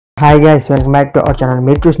Hi guys, welcome back to our channel.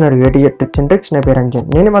 మీరు చూస్తున్నారు tips and tricks. నా పేరు అంజన్.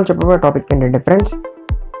 నేను వాళ్ళు చెప్పబోయే టాపిక్ ఏంటంటే ఫ్రెండ్స్,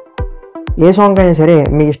 ఏ సాంగ్ అయినా సరే,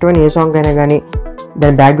 మీకు ఇష్టమైన ఏ సాంగ్ అయినా కానీ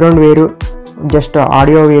దాని బ్యాక్గ్రౌండ్ వేరు, జస్ట్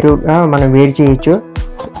ఆడియో వేరుగా మనం వేరు చేయొచ్చు.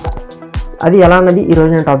 అది ఎలా అన్నది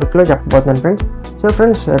ఈరోజు నేను టాపిక్లో చెప్పబోతున్నాను ఫ్రెండ్స్. సో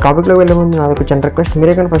ఫ్రెండ్స్, టాపిక్లో వెళ్ళే ముందు నాది ఒక చిన్న రిక్వెస్ట్.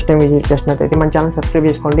 మీరే కానీ ఫస్ట్ టైం విజిట్ చేసినట్టయితే మన ఛానల్ సబ్స్క్రైబ్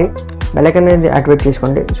చేసుకోండి, బెల్ ఐకాన్ అనేది యాక్టివేట్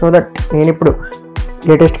చేసుకోండి. సో దట్ నేను ఇప్పుడు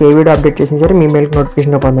లేటెస్ట్గా ఏ వీడియో అప్డేట్ చేసినా సరే మీ మెయిల్కి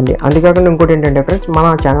నోటిఫికేషన్ పొందండి. అంతేకాకుండా ఇంకోటి ఏంటంటే ఫ్రెండ్స్, మన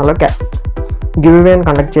ఛానల్లో గివ్ అవే అని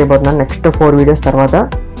కండక్ట్ చేయబోతున్నాను నెక్స్ట్ 4 వీడియోస్ తర్వాత.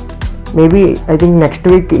 Maybe I think next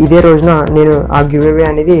week ఇదే రోజున నేను ఆ గివ్ అవే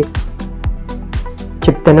అనేది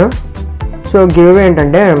చెప్తాను. సో గివ్ అవే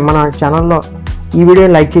ఏంటంటే, మన ఛానల్లో ఈ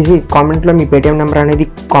వీడియోని లైక్ చేసి కామెంట్లో మీ పేటిఎం నెంబర్ అనేది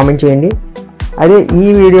కామెంట్ చేయండి. అదే ఈ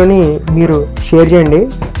వీడియోని మీరు షేర్ చేయండి.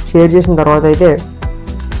 షేర్ చేసిన తర్వాత అయితే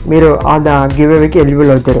మీరు ఆ గివ్ అవేకి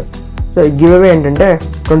ఎలిజిబుల్ అవుతారు. సో గివ్ అవే ఏంటంటే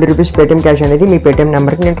 20 రూపీస్ పేటిఎం క్యాష్ అనేది మీ పేటిఎం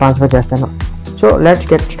నెంబర్కి నేను ట్రాన్స్ఫర్ చేస్తాను. So let's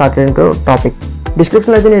get started to topic.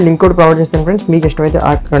 డిస్క్రిప్షన్లో అయితే నేను లింక్ కూడా ప్రొవైడ్ చేస్తాను ఫ్రెండ్స్. మీకు ఇష్టమైతే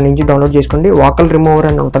అక్కడ నుంచి డౌన్లోడ్ చేసుకోండి. వాకల్ రిమూవర్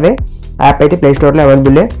అని ఉంటుంది యాప్, అయితే ప్లే స్టోర్లో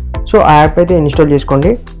అవైలబుల్లే. సో ఆ యాప్ అయితే ఇన్స్టాల్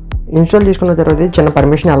చేసుకోండి. ఇన్స్టాల్ చేసుకున్న తర్వాత చిన్న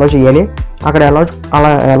పర్మిషన్ అలౌ చేయాలి. అక్కడ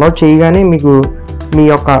అలౌ చేయగానే మీకు మీ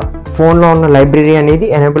యొక్క ఫోన్లో ఉన్న లైబ్రరీ అనేది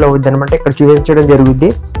ఎనేబుల్ అవుద్ది అనమాట. ఇక్కడ చూపించడం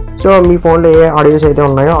జరుగుద్ది. సో మీ ఫోన్లో ఏ ఆడియోస్ అయితే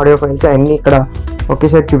ఉన్నాయో ఆడియో ఫైల్స్ అన్నీ ఇక్కడ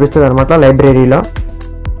ఒకేసారి చూపిస్తుంది అనమాట లైబ్రరీలో.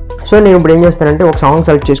 సో నేను ఇప్పుడు ఏం చేస్తానంటే, ఒక సాంగ్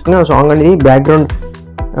సెలెక్ట్ చేసుకుని ఆ సాంగ్ అనేది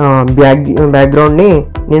బ్యాక్గ్రౌండ్ని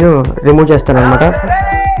నేను రిమూవ్ చేస్తాను అనమాట.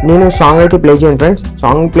 నేను సాంగ్ అయితే ప్లే చేయను ఫ్రెండ్స్.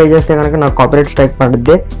 సాంగ్ ప్లే చేస్తే కనుక నాకు కాపీరైట్ స్ట్రైక్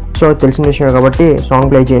పడుద్ది. సో తెలిసిన విషయం కాబట్టి సాంగ్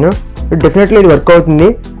ప్లే చేయను. డెఫినెట్లీ ఇది వర్క్ అవుతుంది.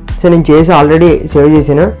 సో నేను చేసి ఆల్రెడీ సేవ్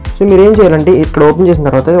చేసాను. సో మీరు ఏం చేయాలంటే, ఇక్కడ ఓపెన్ చేసిన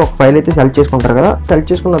తర్వాత ఒక ఫైల్ అయితే సెలెక్ట్ చేసుకుంటారు కదా. సెలెక్ట్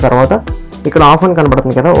చేసుకున్న తర్వాత ఇక్కడ ఆఫ్ అని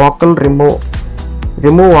కనబడుతుంది కదా, వాకల్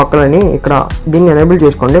రిమూవ్ వాకల్ అని, ఇక్కడ దీన్ని ఎనేబుల్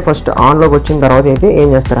చేసుకోండి. ఫస్ట్ ఆన్లోకి వచ్చిన తర్వాత అయితే ఏం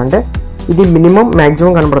చేస్తారంటే, ఇది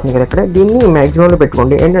మ్యాక్సిమం కనబడుతుంది కదా ఇక్కడ, దీన్ని మ్యాక్సిమంలో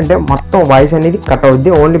పెట్టుకోండి. ఏంటంటే మొత్తం వాయిస్ అనేది కట్ అవుద్ది,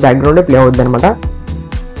 ఓన్లీ బ్యాక్గ్రౌండే ప్లే అవుద్ది అనమాట.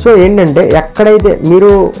 సో ఏంటంటే, ఎక్కడైతే మీరు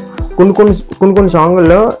కొన్ని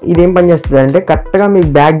సాంగుల్లో ఇదేం పని చేస్తుంది అంటే, కరెక్ట్గా మీకు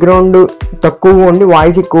బ్యాక్గ్రౌండ్ తక్కువగా ఉండి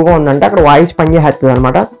వాయిస్ ఎక్కువగా ఉందంటే అక్కడ వాయిస్ పని చేస్తుంది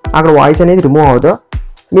అనమాట. అక్కడ వాయిస్ అనేది రిమూవ్ అవుతుంది.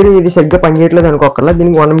 మీరు ఇది సరిగ్గా పని చేయట్లేదు అనుకోకర్లా.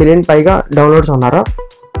 దీనికి 1 మిలియన్ పైగా డౌన్లోడ్స్ ఉన్నారు.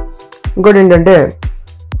 ఇంకోటి ఏంటంటే,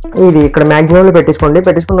 ఇది ఇక్కడ మ్యాక్సిమంలో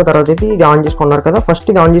పెట్టేసుకున్న తర్వాత అయితే ఇది ఆన్ చేసుకున్నారు కదా. ఫస్ట్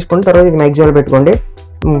ఇది ఆన్ చేసుకున్న తర్వాత ఇది మ్యాక్సిమంలో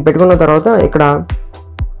పెట్టుకున్న తర్వాత ఇక్కడ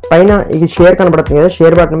పైన ఇది షేర్ కనబడుతుంది కదా,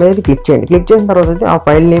 షేర్ బటన్ మీద ఇది క్లిక్ చేయండి. క్లిక్ చేసిన తర్వాత అయితే ఆ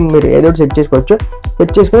ఫైల్ని మీరు ఏదో సెట్ చేసుకోవచ్చు.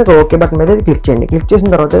 సెట్ చేసుకుని ఇక్కడ ఓకే బటన్ మీద అయితే క్లిక్ చేయండి. క్లిక్ చేసిన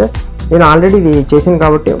తర్వాత నేను ఆల్రెడీ ఇది చేసాను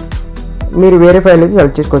కాబట్టి మీరు వేరే ఫైల్ అయితే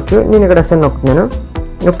సెలెక్ట్ చేసుకోవచ్చు. నేను ఇక్కడ ఎస్ఎన్ నొక్కుతున్నాను.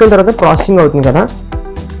 నొక్కిన తర్వాత ప్రాసెసింగ్ అవుతుంది కదా.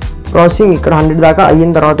 ప్రాసెసింగ్ ఇక్కడ 100 దాకా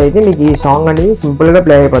అయిన తర్వాత అయితే మీకు ఈ సాంగ్ అనేది సింపుల్గా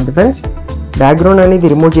ప్లే అయిపోద్ది ఫ్రెండ్స్. బ్యాక్గ్రౌండ్ అనేది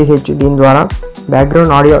రిమూవ్ చేసేయచ్చు దీని ద్వారా.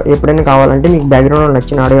 బ్యాక్గ్రౌండ్ ఆడియో ఎప్పుడైనా కావాలంటే, మీకు బ్యాక్గ్రౌండ్లో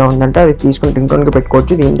నచ్చిన ఆడియో ఉందంటే అది తీసుకుని రింగ్టోన్గా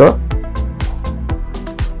పెట్టుకోవచ్చు దీంతో.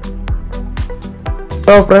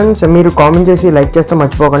 సో ఫ్రెండ్స్, మీరు కామెంట్ చేసి లైక్ చేస్తే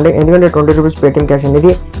మర్చిపోకండి. ఎందుకంటే 20 రూపీస్ పేటిఎం క్యాష్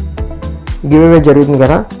అనేది గివ్ అవే జరుగుతుంది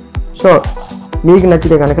కదా. సో మీకు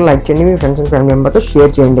నచ్చితే కనుక లైక్ చేయండి, మీ ఫ్రెండ్స్ అండ్ ఫ్యామిలీ మెంబర్తో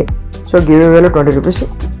షేర్ చేయండి. సో గివ్ అవేలో 20 రూపీస్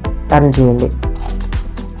ఎర్న్ చేయండి.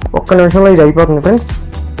 ఒక్క నిమిషంలో ఇది అయిపోతుంది ఫ్రెండ్స్.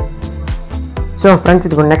 సో ఫ్రెండ్స్,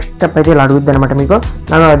 ఇది నెక్స్ట్ స్టెప్ అయితే ఇలా అడుగుద్ది అనమాట మీకు.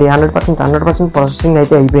 నాకు అది 100% ప్రాసెసింగ్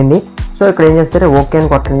అయితే అయిపోయింది. సో ఇక్కడ ఏం చేస్తారు, ఓకే అని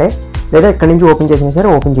కొట్టండి, లేదా ఇక్కడ నుంచి ఓపెన్ చేసినా సరే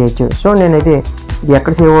ఓపెన్ చేయొచ్చు. సో నేనైతే ఇది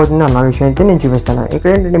ఎక్కడ సేవ్ అవుతుంది అన్న విషయం అయితే నేను చూపిస్తాను. ఇక్కడ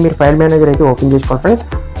ఏంటంటే, మీరు ఫైల్ మేనేజర్ అయితే ఓపెన్ చేసుకోండి ఫ్రెండ్స్.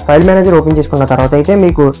 ఫైల్ మేనేజర్ ఓపెన్ చేసుకున్న తర్వాత అయితే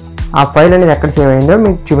మీకు ఆ ఫైల్ అనేది ఎక్కడ సేవ్ అయిందో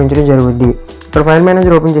మీకు చూపించడం జరుగుద్ది. ఇక్కడ ఫైల్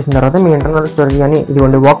మేనేజర్ ఓపెన్ చేసిన తర్వాత మీ ఇంటర్నల్ స్టోరేజ్ కానీ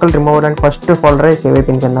ఇదిగోండి వాకల్ రిమూవర్ అని ఫస్ట్ ఫోల్డర్ సేవ్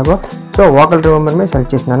అయిపోయింది కదా నాకు. సో వాకల్ రిమూవర్ మీద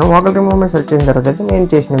సెలెక్ట్ చేసినాను. వాకల్ రిమూవర్ మీద సెలెక్ట్ చేసిన తర్వాత అయితే నేను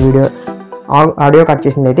చేసిన ఆడియో కట్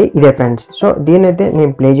చేసింది అయితే ఇదే ఫ్రెండ్స్. సో దీన్ని అయితే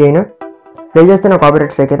నేను ప్లే చేస్తే నా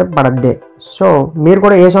కాపీరైట్ స్ట్రైక్ అయితే పడద్దే. సో మీరు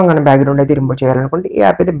కూడా ఏ సాంగ్ అనే బ్యాక్గ్రౌండ్ అయితే రిమూవ్ చేయాలనుకుంటే ఈ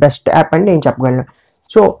యాప్ అయితే బెస్ట్ యాప్ అని నేను చెప్పగలను.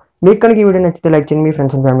 సో మీకు కనుక ఈ వీడియో నచ్చితే లైక్ చేయండి, మీ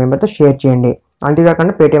ఫ్రెండ్స్ అండ్ ఫ్యామిలీ మెంబర్తో షేర్ చేయండి.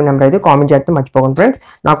 అంతేకాకుండా పేటిఎం నెంబర్ అయితే కామెంట్ చేస్తే మర్చిపోకండి ఫ్రెండ్స్.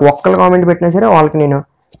 నాకు ఒక్కరు కామెంట్ పెట్టినా సరే వాళ్ళకి నేను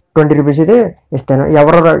 20 రూపీస్ అయితే ఇస్తాను,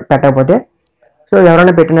 ఎవరు పెట్టకపోతే. సో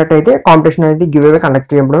ఎవరైనా పెట్టినట్టయితే కాంపిటీషన్ అనేది గివ్ అవే కండక్ట్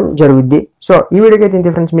చేయడం జరుగుద్ది. సో ఈ వీడియోకి అయితే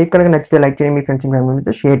ఇంతే ఫ్రెండ్స్. మీకు కనుక నచ్చితే లైక్ చేయండి, మీ ఫ్రెండ్స్ అండ్ ఫ్యామిలీ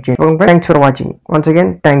మెంబర్తో షేర్ చేయండి. Thanks for watching. Once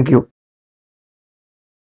again thank you.